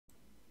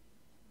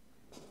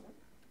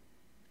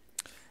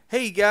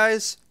Hey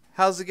guys,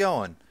 how's it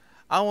going?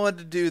 I wanted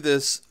to do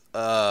this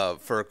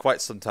for quite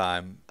some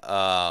time,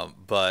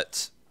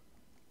 but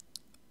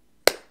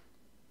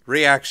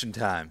reaction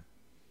time.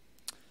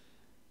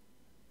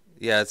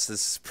 Yeah, this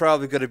is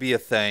probably going to be a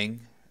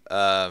thing,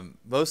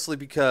 mostly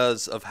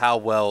because of how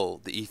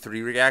well the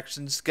E3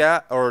 reactions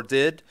got or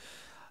did.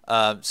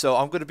 So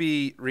I'm going to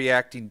be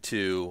reacting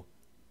to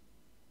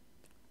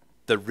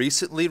the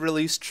recently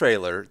released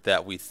trailer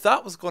that we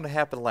thought was going to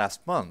happen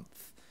last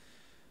month.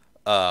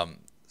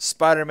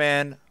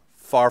 Spider-Man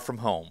Far From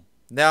Home.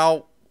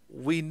 Now,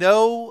 we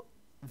know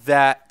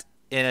that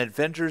in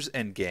Avengers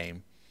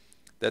Endgame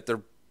that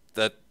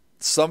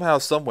somehow,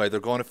 some way they're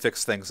going to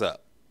fix things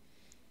up.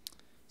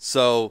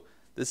 So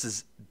this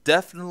is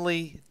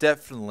definitely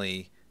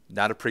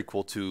not a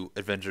prequel to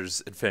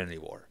Avengers Infinity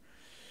War.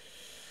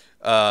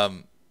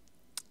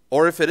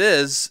 Or if it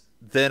is,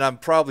 then I'm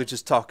probably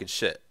just talking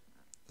shit.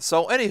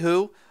 So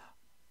anywho,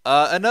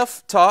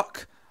 enough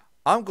talk.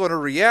 I'm going to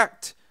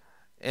react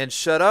and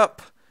shut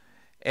up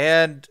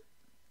and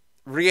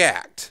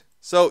react.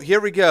 So here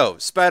we go.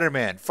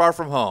 Spider-Man Far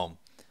From Home.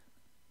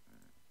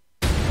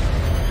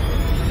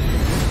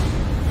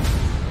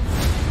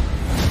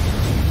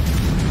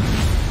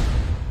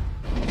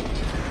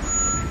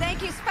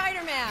 Thank you,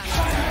 Spider-Man.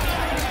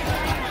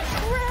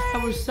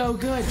 That was so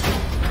good.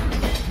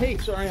 Hey,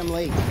 sorry I'm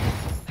late.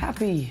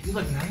 Happy. You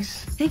look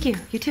nice. Thank you.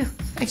 You too.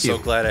 Thank you. So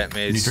glad Aunt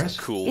May's New dress?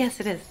 cool.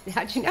 Yes, it is.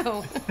 How'd you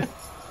know?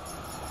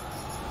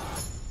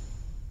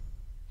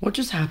 What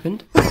just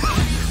happened?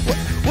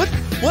 What?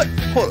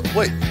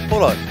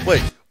 Hold on.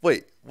 Wait.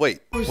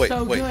 That was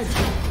so good.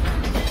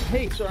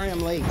 Hey, sorry I'm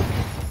late.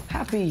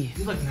 Happy.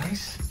 You look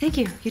nice. Thank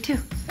you. You too.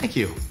 Thank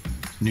you.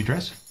 New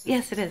dress?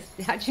 Yes, it is.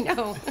 How'd you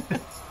know?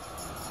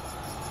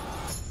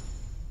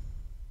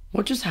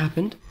 What just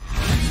happened?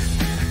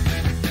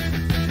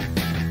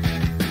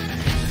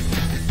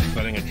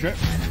 Planning a trip?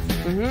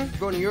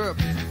 Going to Europe.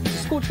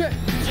 School trip.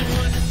 Did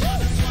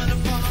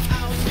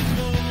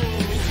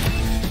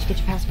you get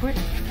your passport?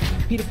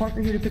 Peter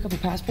Parker here to pick up a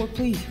passport,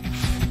 please.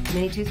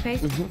 Mini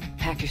toothpaste?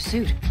 Pack your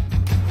suit.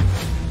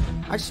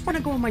 I just want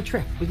to go on my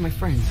trip with my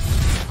friends.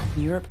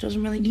 Europe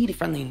doesn't really need a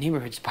friendly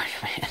neighborhood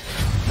Spider-Man.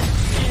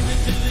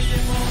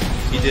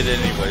 He did it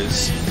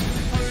anyways.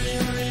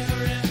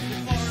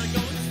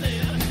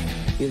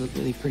 You look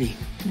really pretty.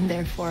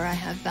 Therefore, I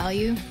have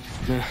value.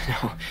 No,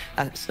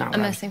 that's not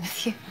I'm right. messing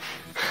with you.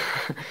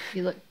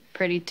 You look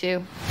pretty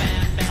too.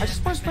 I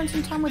just want to spend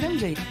some time with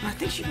MJ. I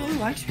think she really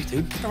likes me,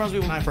 dude. That reminds me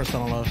when I first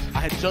fell in love.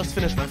 I had just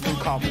finished my food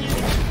coffee.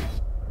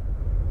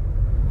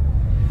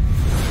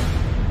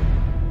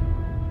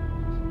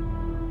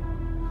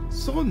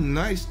 So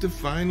nice to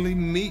finally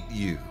meet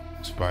you,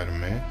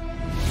 Spider-Man.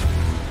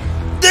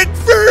 Nick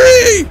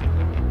Fury!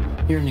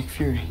 You're Nick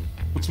Fury.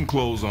 Put some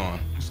clothes on.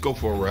 Let's go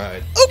for a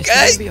ride. Is he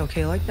Okay. gonna be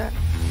okay like that?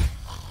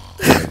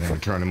 I'm gonna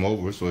turn him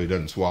over so he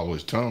doesn't swallow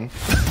his tongue.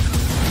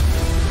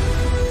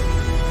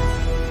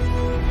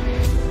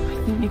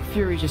 I think Nick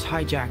Fury just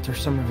hijacked our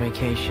summer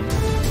vacation.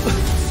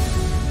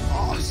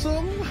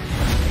 Awesome.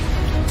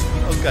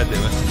 Oh god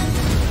damn it.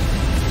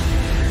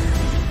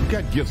 You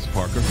got gifts,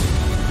 Parker,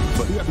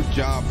 but you have a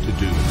job to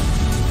do.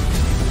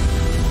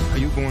 Are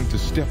you going to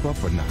step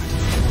up or not?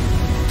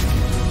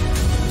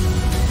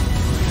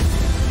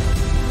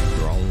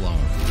 You're all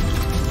alone.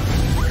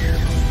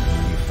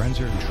 Your friends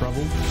are in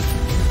trouble.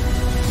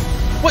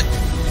 What?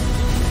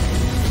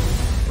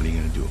 What are you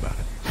gonna do about it?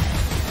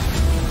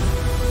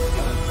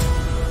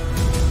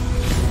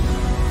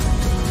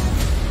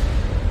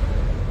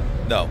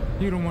 No.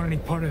 You don't want any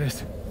part of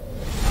this.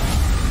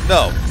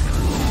 No.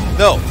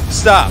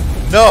 Stop.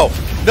 No.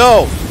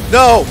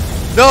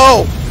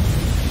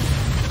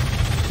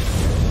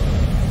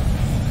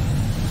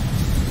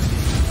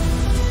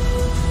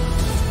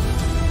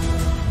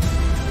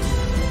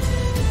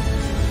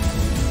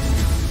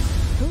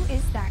 Who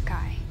is that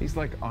guy? He's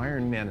like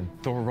Iron Man and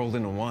Thor rolled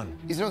into one.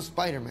 He's no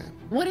Spider-Man.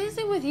 What is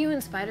it with you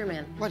and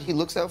Spider-Man? What, he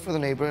looks out for the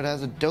neighborhood,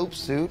 has a dope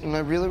suit, and I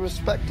really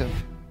respect him.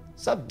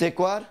 Sup,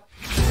 dickwad?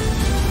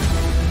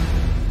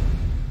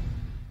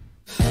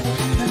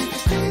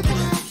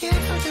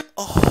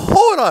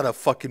 Hold on a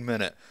fucking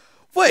minute.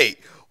 Wait.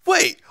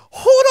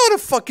 Hold on a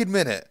fucking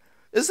minute.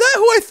 Is that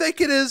who I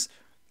think it is?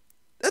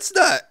 That's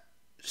not.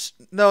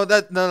 No.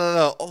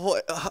 Oh,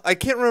 I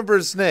can't remember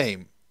his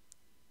name.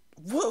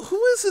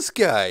 Who is this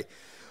guy?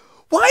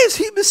 Why is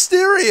he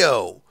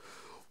Mysterio?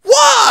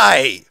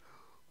 Why?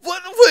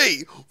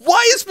 Wait.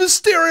 Why is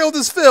Mysterio in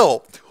this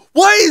film?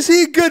 Why is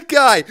he a good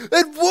guy?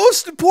 And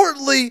most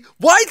importantly,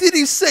 why did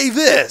he say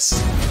this?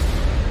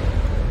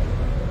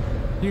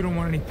 You don't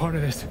want any part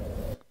of this.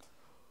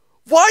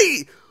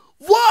 Why?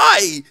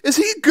 Is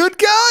he a good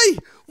guy?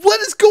 What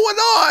is going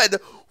on?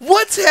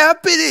 What's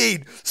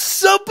happening?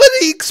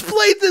 Somebody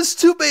explain this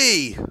to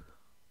me.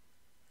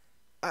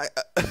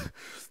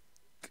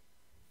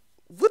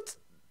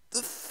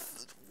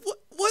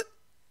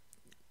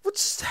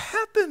 What's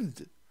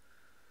happened?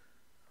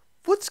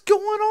 What's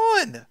going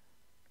on?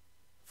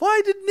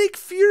 Why did Nick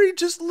Fury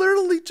just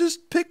literally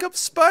just pick up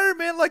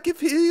Spider-Man like if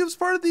he was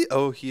part of the...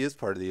 Oh, he is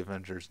part of the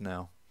Avengers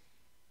now.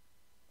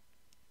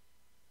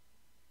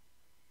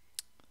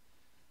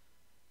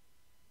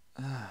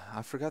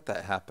 I forgot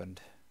that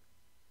happened.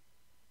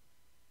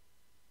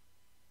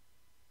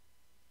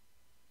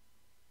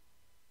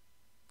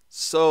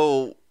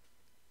 So,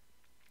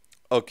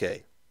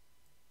 okay.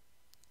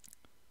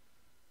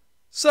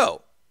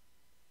 So,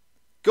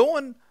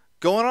 going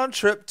on a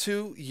trip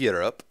to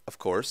Europe, of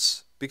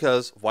course,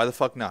 because why the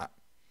fuck not?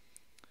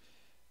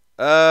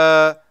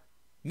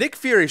 Nick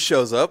Fury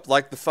shows up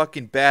like the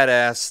fucking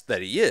badass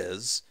that he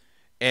is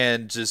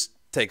and just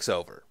takes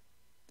over.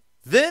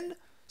 Then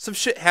some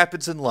shit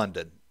happens in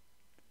London.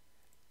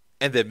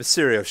 And then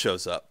Mysterio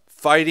shows up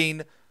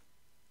fighting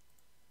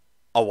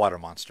a water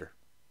monster.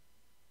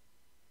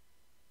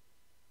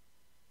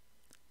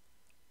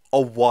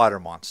 A water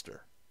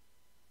monster.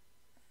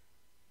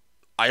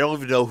 I don't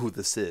even know who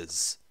this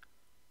is.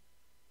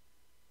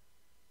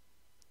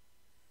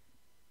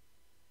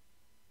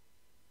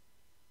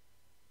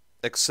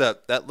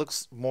 Except that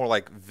looks more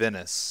like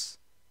Venice.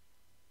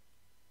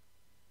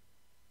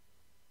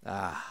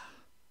 Ah,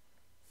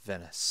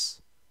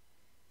 Venice.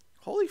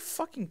 Holy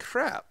fucking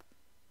crap.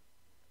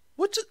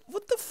 What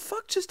the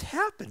fuck just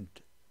happened?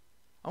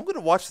 I'm going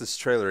to watch this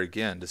trailer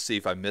again to see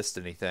if I missed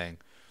anything.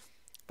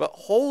 But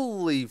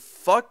holy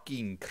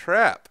fucking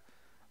crap.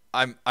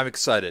 I'm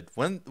excited.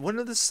 When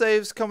are the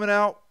saves coming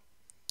out?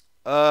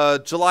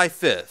 July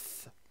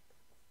 5th.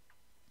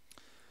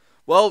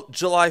 Well,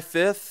 July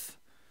 5th,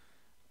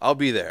 I'll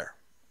be there.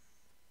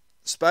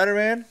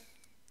 Spider-Man,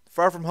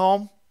 Far From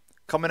Home,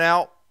 coming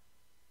out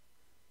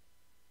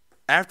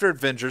after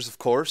Avengers, of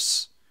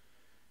course.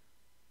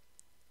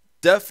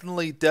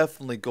 Definitely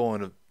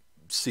going to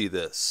see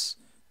this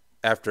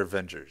after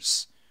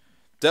Avengers.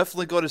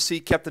 Definitely going to see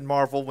Captain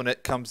Marvel when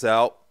it comes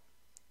out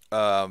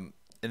in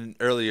an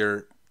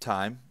earlier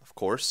time, of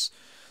course.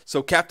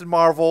 So Captain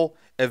Marvel,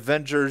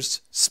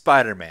 Avengers,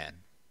 Spider-Man.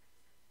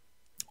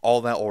 All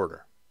in that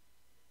order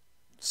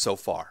so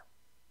far.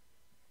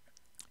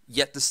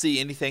 Yet to see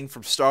anything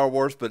from Star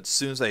Wars, but as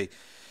soon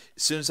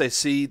as I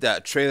see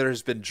that trailer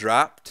has been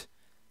dropped,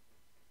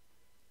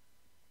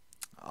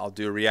 I'll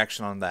do a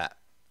reaction on that.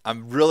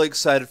 I'm really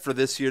excited for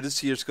this year.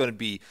 This year is going to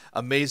be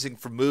amazing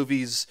for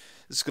movies.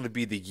 This is going to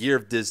be the year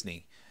of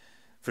Disney,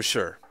 for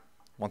sure.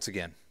 Once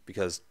again,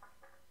 because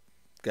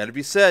got to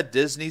be said,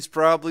 Disney's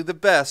probably the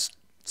best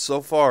so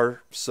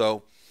far.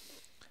 So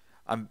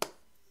I'm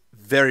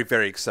very,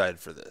 very excited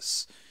for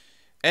this.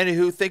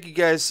 Anywho, thank you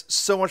guys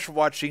so much for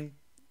watching.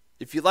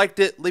 If you liked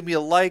it, leave me a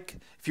like.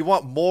 If you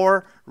want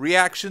more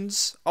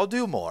reactions, I'll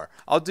do more.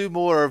 I'll do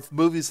more of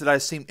movies that I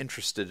seem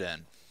interested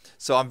in.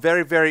 So I'm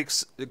very, very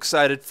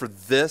excited for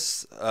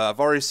this. I've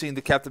already seen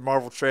the Captain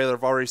Marvel trailer.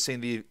 I've already seen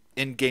the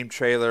in-game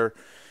trailer.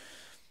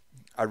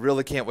 I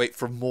really can't wait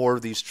for more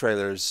of these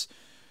trailers.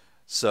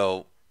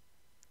 So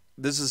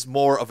this is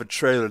more of a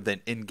trailer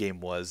than in-game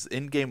was.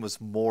 In-game was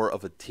more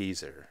of a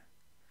teaser.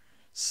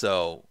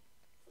 So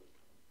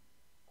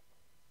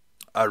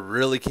I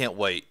really can't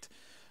wait.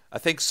 I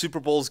think Super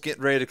Bowl's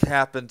getting ready to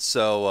happen.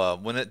 So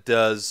when it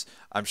does,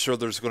 I'm sure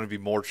there's going to be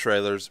more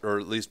trailers, or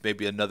at least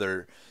maybe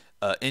another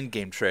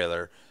in-game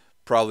trailer,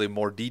 probably a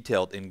more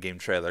detailed in-game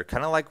trailer,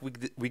 kind of like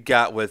we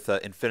got with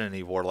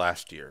Infinity War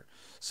last year.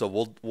 So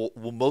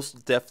we'll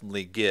most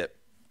definitely get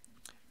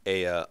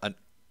an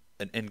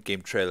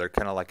in-game trailer,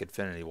 kind of like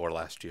Infinity War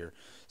last year.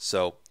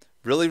 So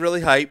really,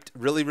 really hyped,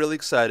 really, really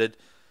excited.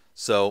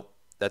 So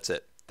that's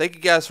it. Thank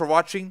you guys for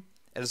watching,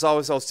 and as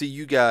always, I'll see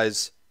you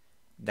guys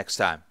next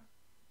time.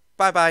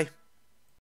 Bye bye.